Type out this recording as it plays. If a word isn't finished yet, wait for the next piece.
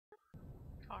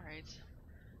Alright.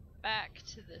 Back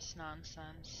to this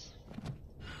nonsense.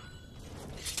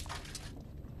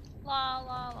 La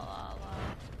la la la la.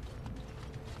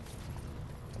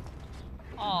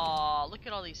 Aw, look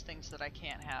at all these things that I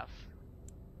can't have.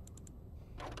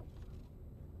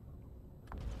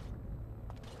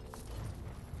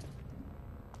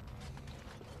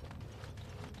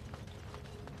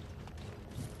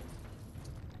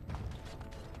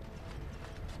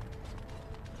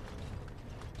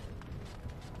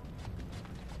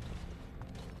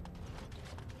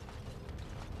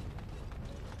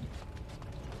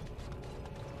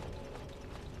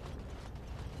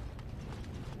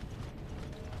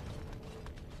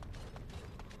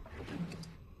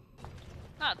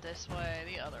 Not this way,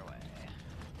 the other way.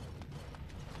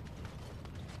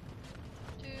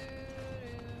 I'm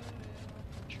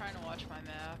trying to watch my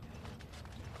map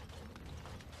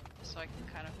so I can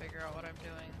kind of figure out what I'm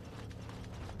doing.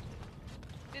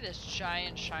 See this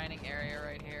giant shining area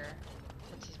right here,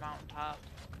 since it's mountaintop.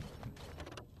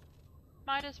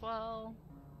 Might as well.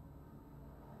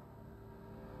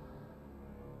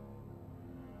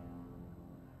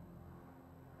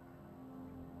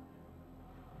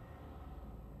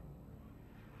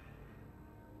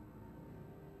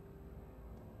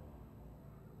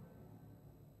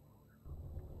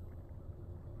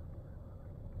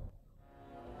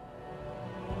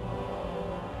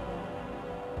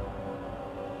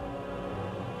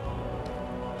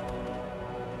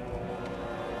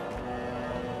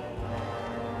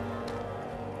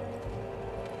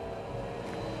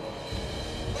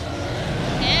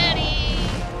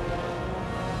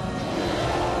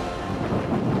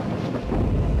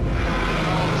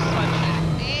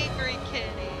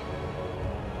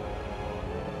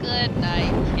 Good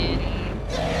night, kitty.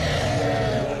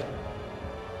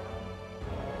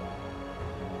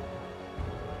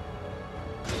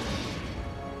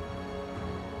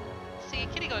 See,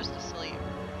 kitty goes to sleep.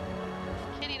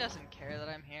 Kitty doesn't care that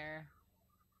I'm here.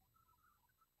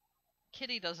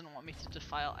 Kitty doesn't want me to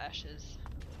defile ashes.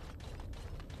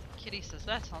 Kitty says,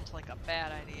 that sounds like a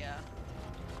bad idea.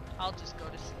 I'll just go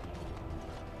to sleep.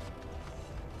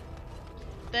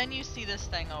 Then you see this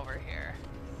thing over here.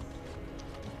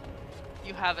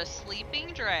 You have a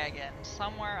sleeping dragon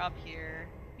somewhere up here,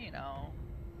 you know,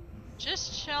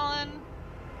 just chilling,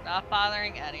 not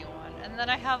bothering anyone. And then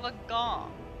I have a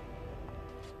gong.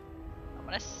 I'm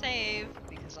gonna save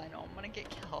because I know I'm gonna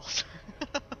get killed.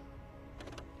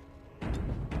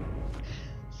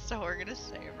 So we're gonna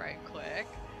save right quick.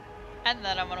 And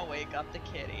then I'm gonna wake up the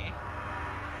kitty.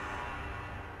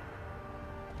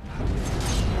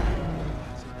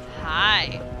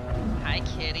 Hi. Hi,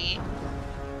 kitty.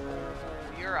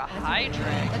 You're a high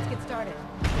dragon. Let's get started.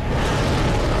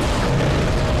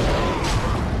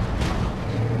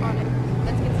 On it.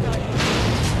 Let's get started.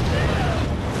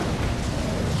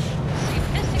 See,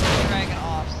 pissing the dragon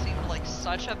off seemed like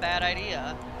such a bad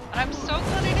idea. And I'm so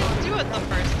glad I didn't do it the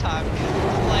first time because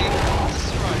it's like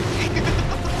destroyed me.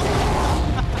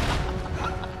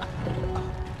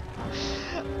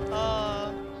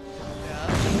 Yeah.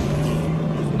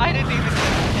 I didn't even get a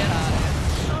hit on it.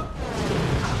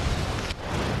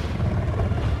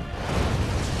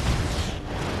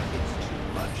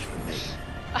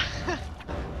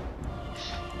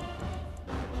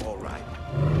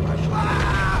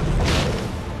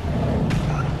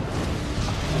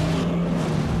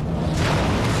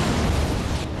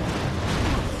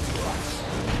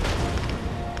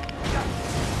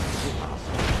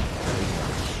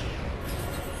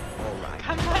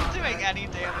 Any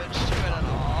damage to it at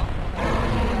all.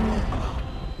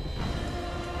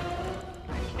 I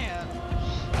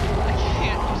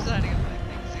can't use any of my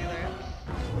things either.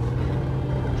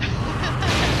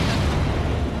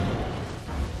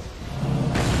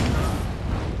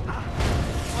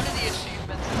 One of the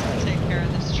achievements is to take care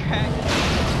of this dragon.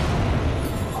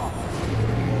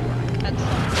 That's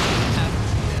something that has to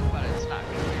be it, but it's not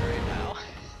going to be right now.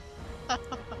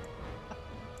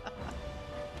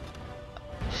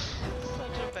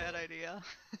 Bad idea.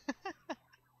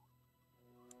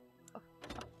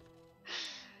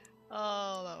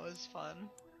 Oh, that was fun.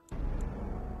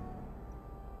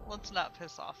 Let's not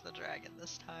piss off the dragon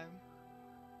this time.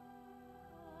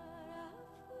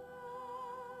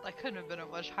 I couldn't have been a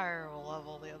much higher of a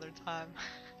level the other time.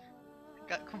 I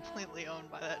got completely owned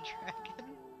by that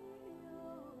dragon.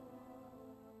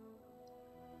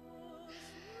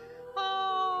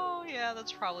 Oh, yeah,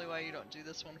 that's probably why you don't do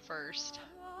this one first.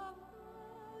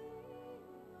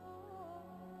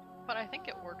 But I think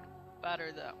it worked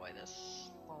better that way the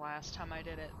last time I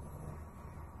did it.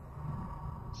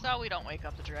 So we don't wake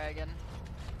up the dragon.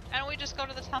 And we just go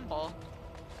to the temple.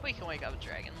 We can wake up a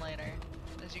dragon later,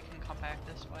 as you can come back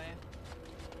this way.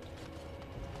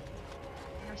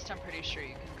 I'm pretty sure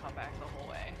you can come back the whole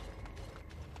way.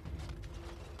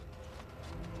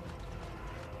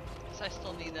 Because I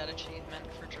still need that achievement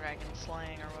for dragon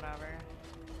slaying or whatever.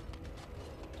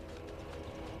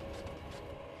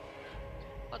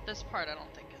 But this part I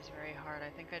don't think is very hard. I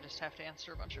think I just have to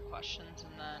answer a bunch of questions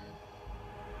and then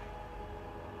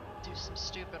do some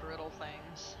stupid riddle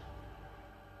things.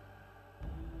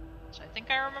 Which I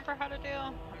think I remember how to do.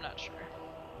 I'm not sure.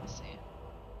 Let's see.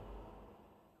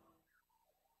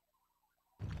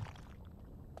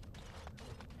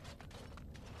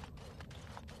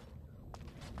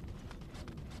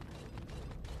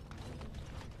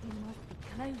 You must be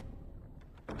close.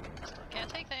 Still can't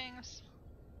take things.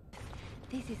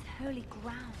 This is holy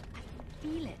ground. I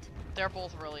can feel it. They're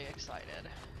both really excited.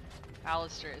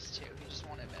 Alistair is too. He just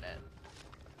won't admit it.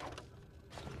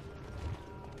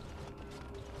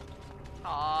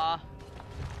 Aww.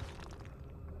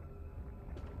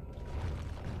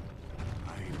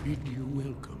 I bid you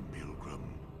welcome, Pilgrim.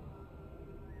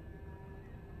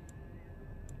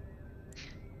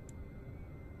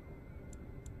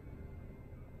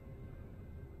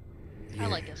 I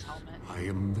like his helmet. I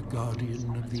am the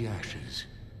guardian of the ashes.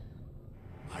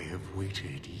 I have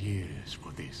waited years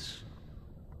for this.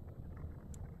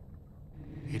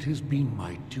 It has been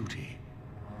my duty,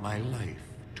 my life,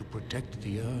 to protect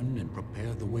the urn and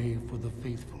prepare the way for the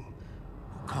faithful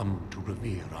who come to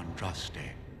revere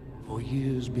Andraste. For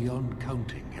years beyond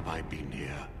counting have I been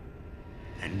here,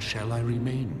 and shall I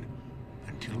remain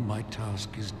until my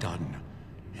task is done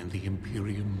and the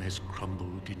Imperium has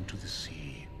crumbled into the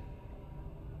sea.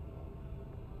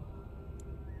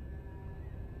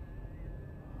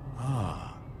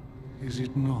 Ah, is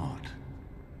it not?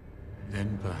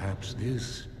 Then perhaps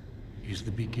this is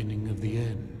the beginning of the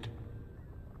end.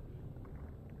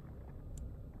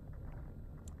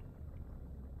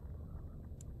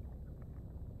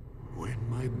 When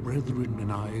my brethren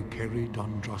and I carried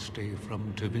Andraste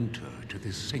from Tevinter to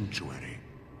this sanctuary,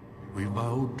 we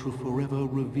vowed to forever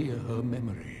revere her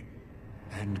memory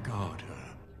and guard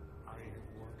her. I have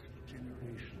watched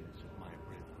generations of my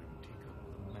brethren take up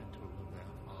the mantle of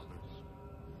their fathers.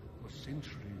 For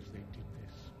centuries they did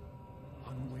this,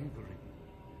 unwavering,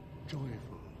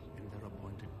 joyful in their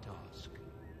appointed task.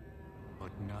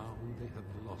 But now they have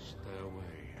lost their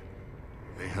way.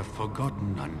 They have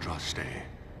forgotten Andraste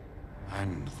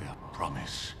and their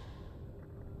promise.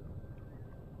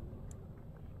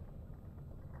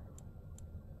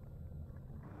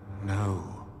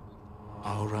 No,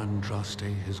 our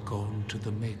Andraste has gone to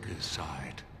the Maker's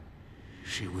side.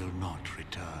 She will not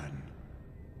return.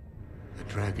 The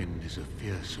dragon is a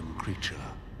fearsome creature,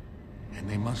 and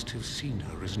they must have seen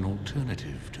her as an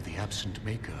alternative to the absent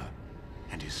Maker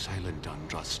and his silent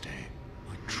Andraste.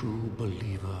 A true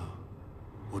believer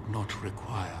would not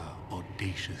require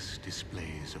audacious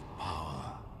displays of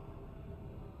power.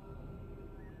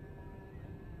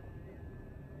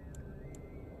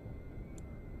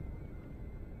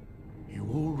 You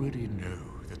already know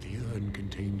that the urn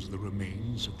contains the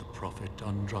remains of the prophet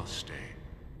Andraste.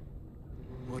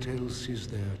 What else is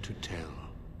there to tell?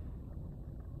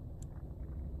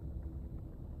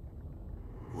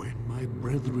 When my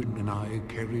brethren and I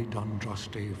carried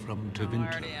Andraste from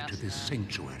Tevinter to this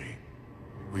sanctuary,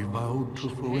 we vowed to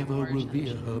forever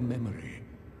revere her memory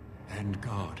and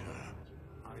guard her.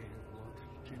 I have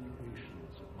watched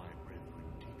generations of my brethren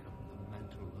take up the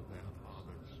mantle of their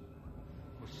fathers.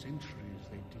 For centuries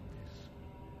they did this,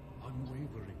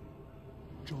 unwavering,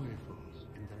 joyful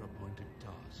in their appointed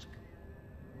task.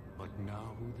 But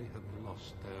now they have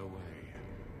lost their way.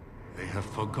 They have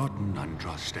forgotten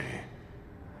Andraste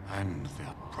and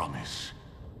their promise.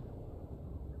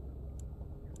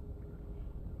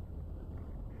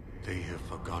 They have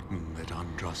forgotten that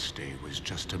Andraste was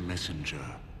just a messenger.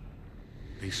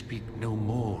 They speak no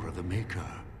more of the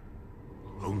Maker,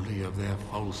 only of their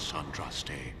false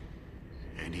Andraste,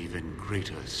 an even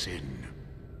greater sin.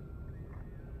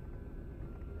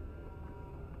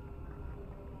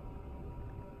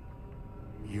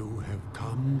 You have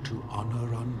come to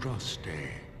honor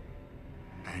Andraste,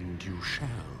 and you shall,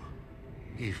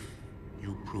 if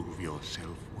you prove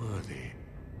yourself worthy.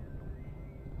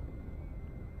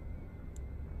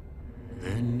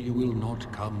 Then you will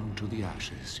not come to the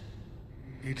ashes.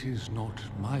 It is not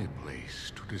my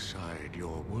place to decide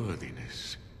your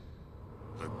worthiness.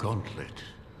 The gauntlet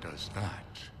does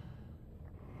that.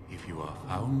 If you are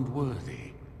found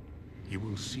worthy, you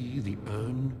will see the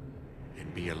urn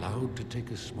and be allowed to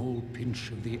take a small pinch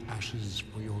of the ashes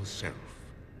for yourself.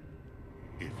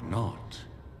 If not,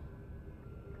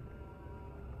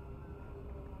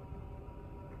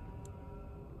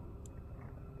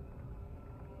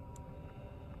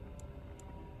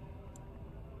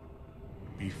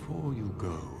 Before you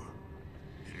go,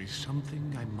 there is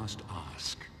something I must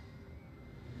ask.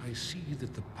 I see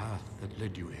that the path that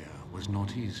led you here was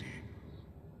not easy.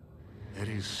 There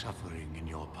is suffering in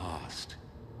your past.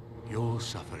 Your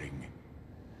suffering,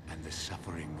 and the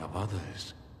suffering of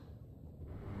others.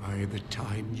 By the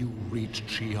time you reached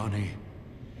Shione,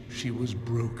 she was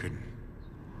broken,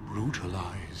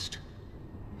 brutalized.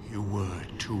 You were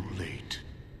too late.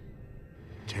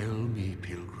 Tell me,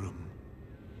 Pilgrim,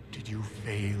 did you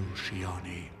fail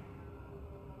Shione?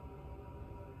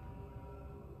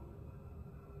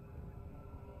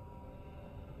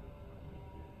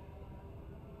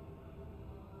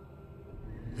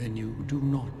 Then you do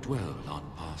not dwell on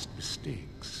past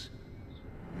mistakes.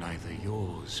 Neither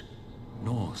yours,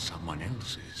 nor someone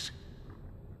else's.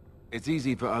 It's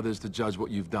easy for others to judge what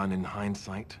you've done in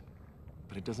hindsight,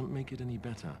 but it doesn't make it any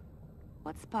better.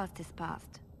 What's past is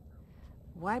past.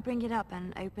 Why bring it up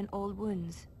and open old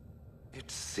wounds? It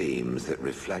seems that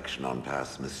reflection on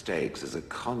past mistakes is a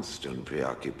constant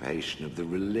preoccupation of the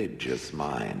religious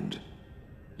mind.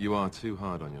 You are too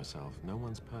hard on yourself. No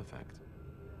one's perfect.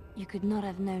 You could not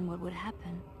have known what would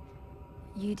happen.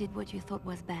 You did what you thought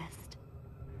was best.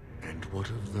 And what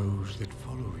of those that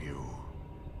follow you?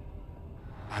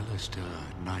 Alistair,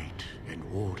 Knight, and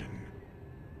Warden.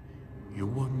 You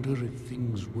wonder if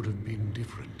things would have been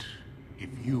different if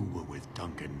you were with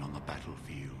Duncan on the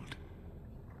battlefield.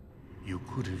 You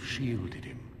could have shielded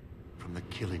him from the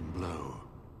killing blow.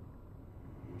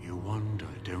 You wonder,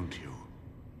 don't you,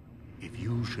 if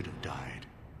you should have died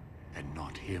and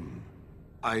not him?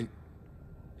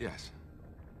 Yes.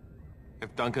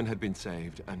 If Duncan had been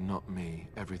saved and not me,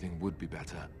 everything would be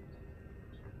better.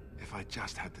 If I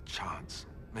just had the chance,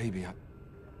 maybe I...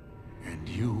 And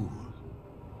you?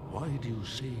 Why do you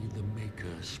say the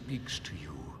Maker speaks to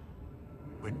you,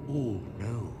 when all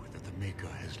know that the Maker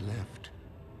has left?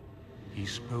 He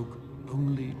spoke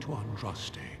only to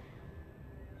Andraste.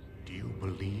 Do you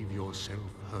believe yourself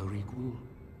her equal?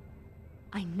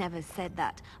 I never said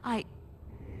that.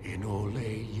 In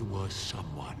Orlais, you were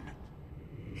someone.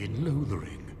 In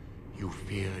Lothering, you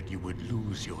feared you would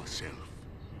lose yourself,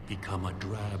 become a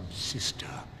drab sister,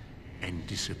 and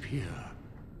disappear.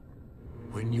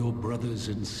 When your brothers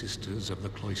and sisters of the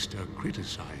cloister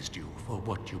criticized you for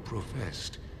what you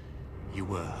professed, you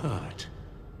were hurt,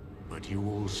 but you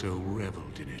also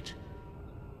reveled in it.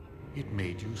 It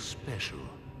made you special.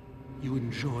 You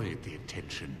enjoyed the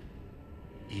attention,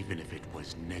 even if it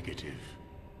was negative.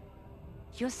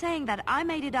 You're saying that I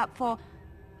made it up for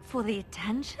the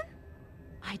attention?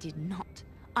 I did not.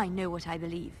 I know what I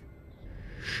believe.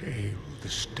 Shale, the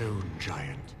stone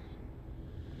giant.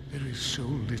 There is so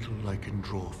little I can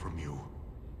draw from you.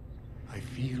 I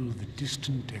feel the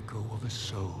distant echo of a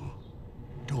soul,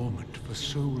 dormant for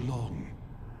so long,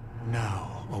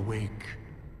 now awake.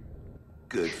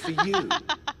 Good for you.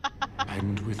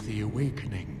 And with the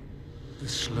awakening, the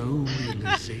slow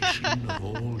realization of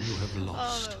all you have Oh,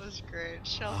 lost. that was great.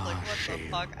 Shell's like, what the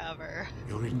Shale. fuck ever.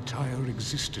 Your entire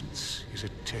existence is a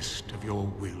test of your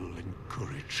will and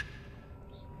courage.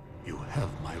 You have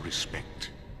my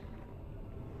respect.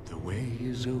 The way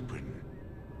is open.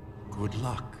 Good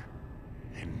luck,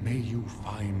 and may you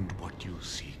find what you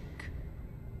seek.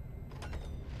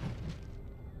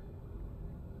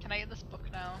 Can I get this book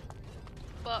now?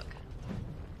 Book.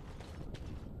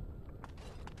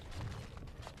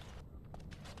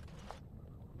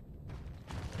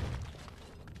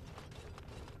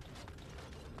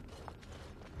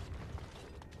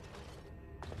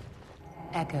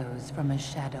 Echoes from a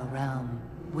shadow realm,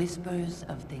 whispers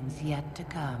of things yet to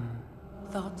come.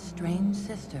 Thought's strange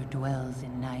sister dwells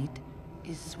in night,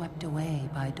 is swept away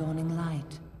by dawning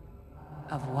light.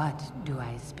 Of what do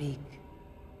I speak?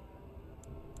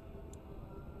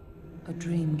 A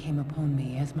dream came upon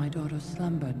me as my daughter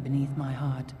slumbered beneath my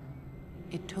heart.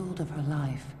 It told of her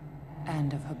life,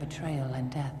 and of her betrayal and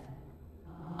death.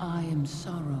 I am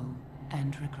sorrow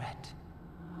and regret.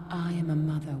 I am a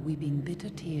mother weeping bitter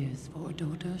tears for a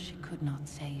daughter she could not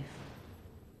save.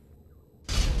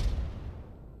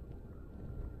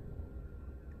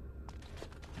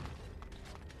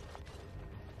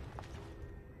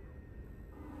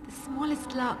 The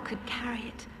smallest lark could carry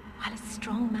it, while a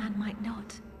strong man might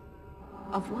not.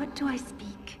 Of what do I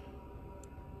speak?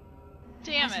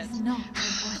 Damn That it. is not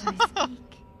of what I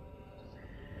speak.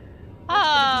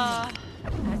 Ah,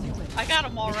 As you wish. I got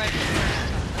them all right the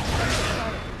first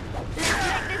time.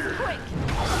 Let's make this quick!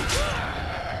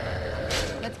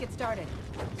 Let's get started.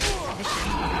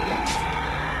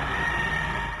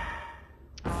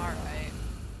 Alright.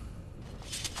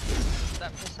 Does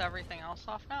that piss everything else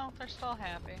off now? They're still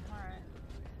happy. Alright.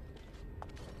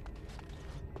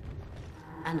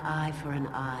 An eye for an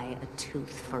eye, a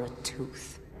tooth for a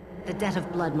tooth. The debt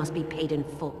of blood must be paid in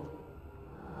full.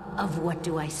 Of what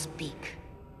do I speak?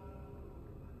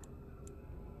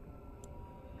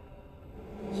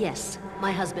 Yes,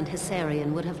 my husband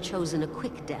Hysarion would have chosen a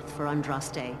quick death for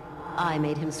Andraste. I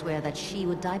made him swear that she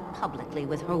would die publicly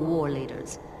with her war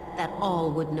leaders, that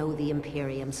all would know the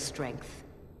Imperium's strength.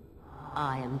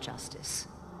 I am justice.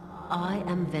 I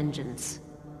am vengeance.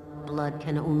 Blood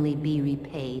can only be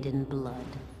repaid in blood.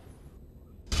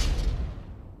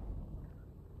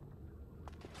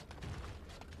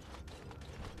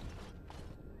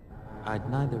 I'd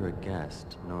neither a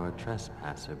guest nor a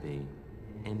trespasser be.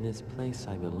 In this place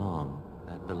I belong,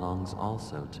 that belongs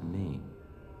also to me.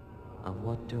 Of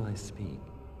what do I speak?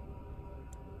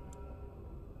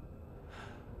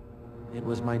 It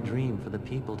was my dream for the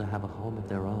people to have a home of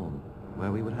their own,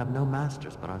 where we would have no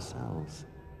masters but ourselves.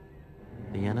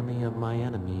 The enemy of my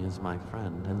enemy is my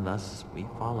friend, and thus we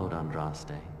followed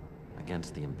Andraste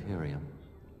against the Imperium.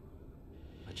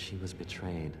 But she was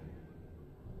betrayed,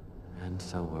 and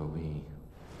so were we.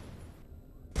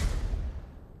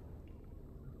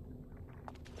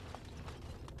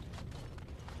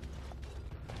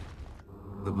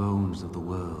 The bones of the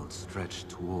world stretched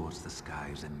towards the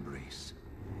sky's embrace,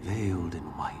 veiled in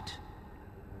white,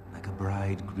 like a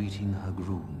bride greeting her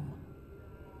groom.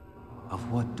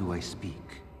 Of what do I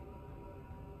speak?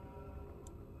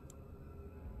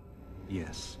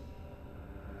 Yes.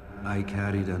 I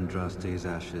carried Andraste's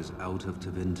ashes out of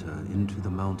Tevinter into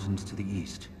the mountains to the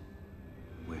east,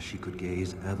 where she could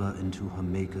gaze ever into her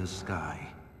Maker's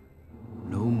sky.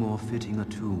 No more fitting a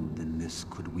tomb than this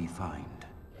could we find.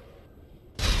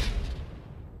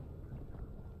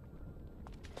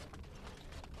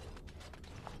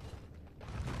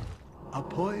 A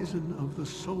poison of the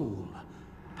soul,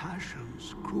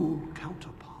 passion's cruel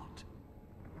counterpart.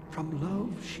 From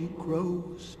love she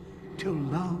grows, till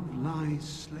love lies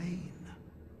slain.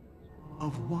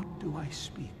 Of what do I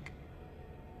speak?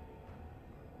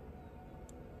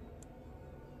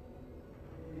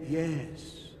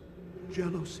 Yes,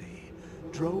 jealousy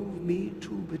drove me to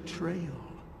betrayal.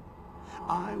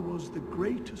 I was the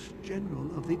greatest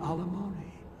general of the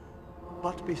Alamari.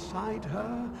 But beside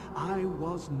her, I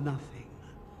was nothing.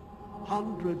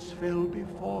 Hundreds fell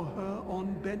before her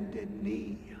on bended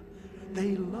knee.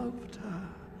 They loved her,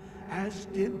 as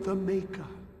did the Maker.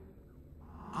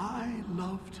 I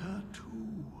loved her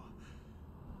too.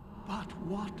 But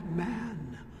what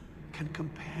man can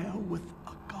compare with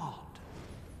a god?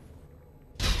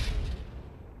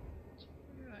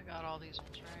 I got all these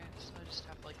ones right, so I just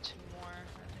have like 2 more, I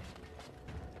think.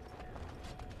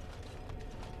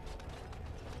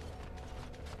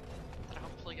 That I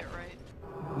hopefully get right.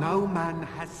 No man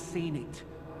has seen it,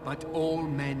 but all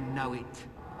men know it.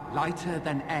 Lighter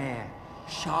than air,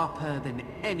 sharper than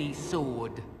any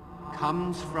sword.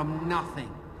 Comes from nothing,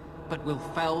 but will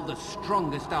fell the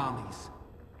strongest armies.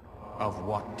 Of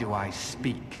what do I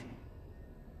speak?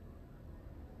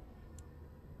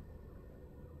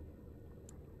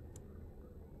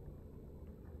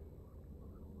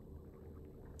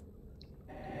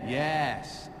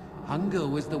 Yes, hunger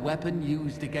was the weapon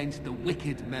used against the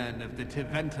wicked men of the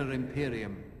Tevinter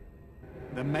Imperium.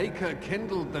 The Maker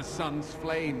kindled the sun's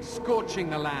flame, scorching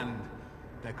the land.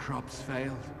 Their crops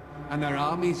failed, and their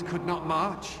armies could not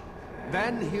march.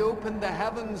 Then he opened the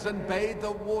heavens and bade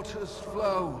the waters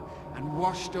flow, and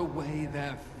washed away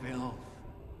their filth.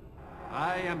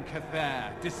 I am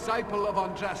Cather, disciple of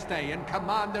Andraste and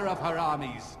commander of her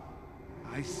armies.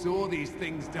 I saw these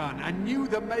things done, and knew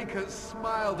the Makers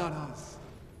smiled on us.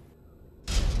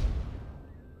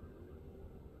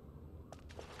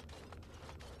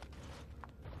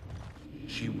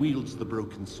 She wields the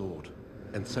broken sword,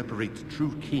 and separates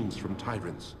true kings from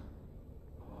tyrants.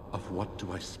 Of what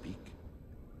do I speak?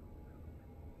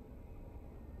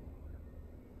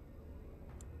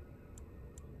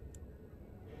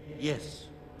 Yes,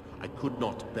 I could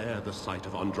not bear the sight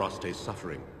of Andraste's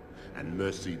suffering, and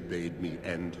mercy bade me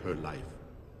end her life.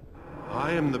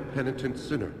 I am the penitent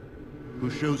sinner, who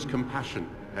shows compassion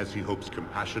as he hopes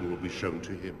compassion will be shown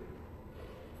to him.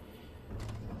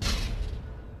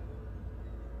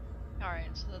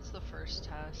 Alright, so that's the first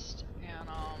test, and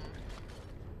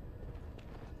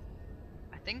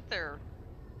I think there are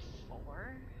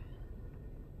 4?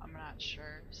 I'm not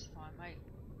sure, so I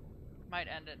might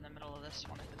end it in the middle of this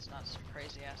one if it's not some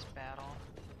crazy ass battle.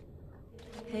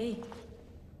 Hey.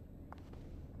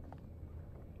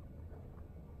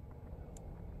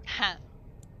 Ha!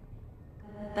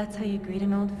 That's how you greet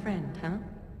an old friend, huh?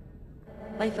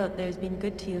 Life out there's been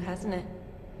good to you, hasn't it?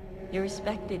 You're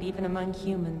respected even among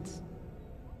humans.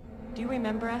 Do you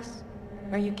remember us?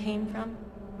 Where you came from?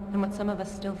 And what some of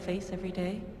us still face every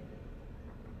day.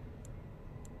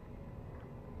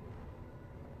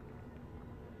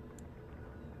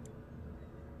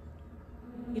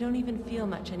 You don't even feel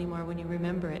much anymore when you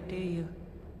remember it, do you?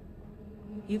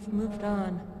 You've moved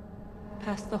on,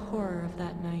 past the horror of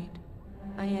that night.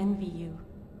 I envy you.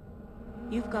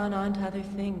 You've gone on to other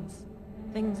things,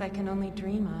 things I can only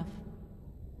dream of.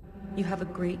 You have a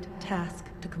great task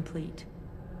to complete.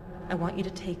 I want you to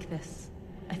take this.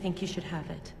 I think you should have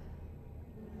it.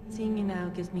 Seeing you now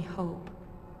gives me hope.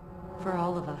 For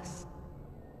all of us.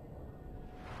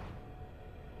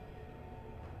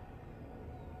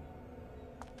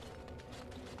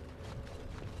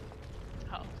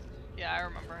 Oh, yeah, I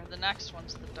remember. The next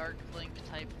one's the Dark Link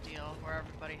type deal, where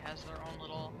everybody has their own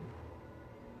little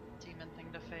demon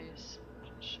thing to face.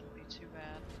 Which shouldn't be too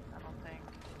bad, I don't think.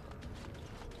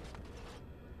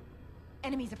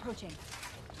 Enemies approaching.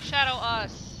 Shadow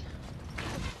us!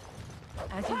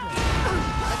 As you wish.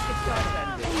 Let's get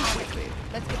started. Quickly.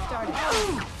 Let's get started.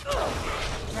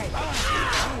 Right.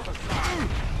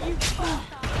 Let's get started.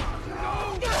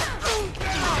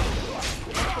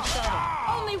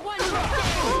 Only one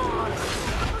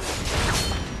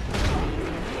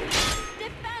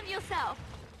defend yourself.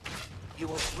 You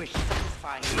will wish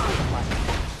satisfying your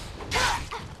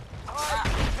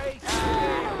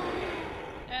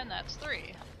And that's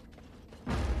 3.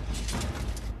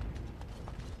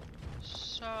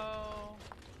 So, I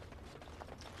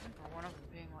remember one of them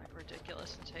being like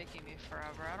ridiculous and taking me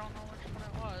forever. I don't know which one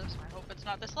it was. I hope it's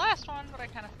not this last one, but I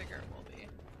kind of figure it will be.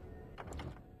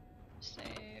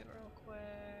 Save real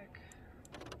quick.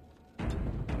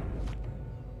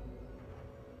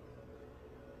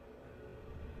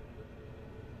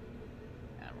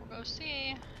 And we'll go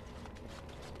see.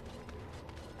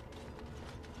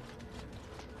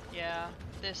 Yeah,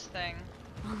 this thing.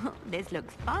 This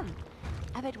looks fun.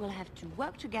 I bet we'll have to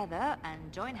work together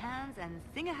and join hands and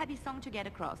sing a happy song to get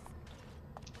across.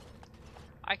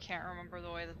 I can't remember the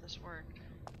way that this worked.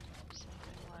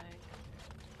 Something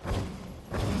like...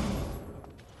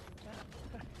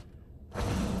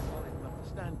 Solid enough to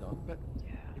stand on, but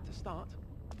yeah. it's a start.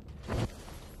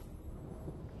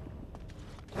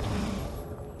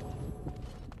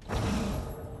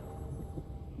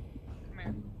 Come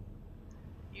here.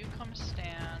 You come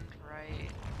stand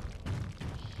right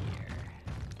here.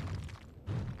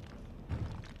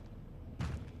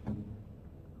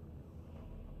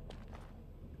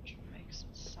 Which makes it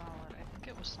solid. I think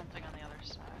it was something on the other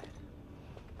side.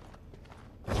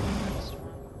 Next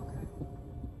one.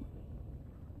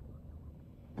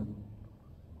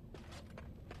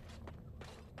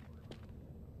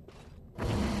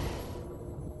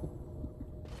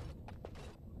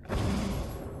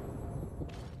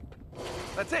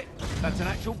 That's it! That's an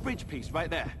actual bridge piece right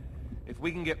there. If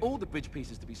we can get all the bridge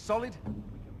pieces to be solid, we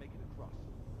can make it across.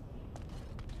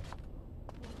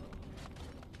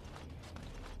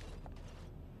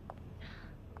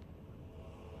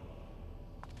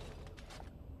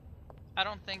 I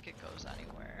don't think it goes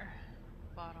anywhere,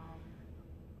 but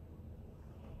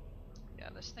yeah,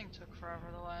 this thing took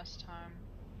forever the last time.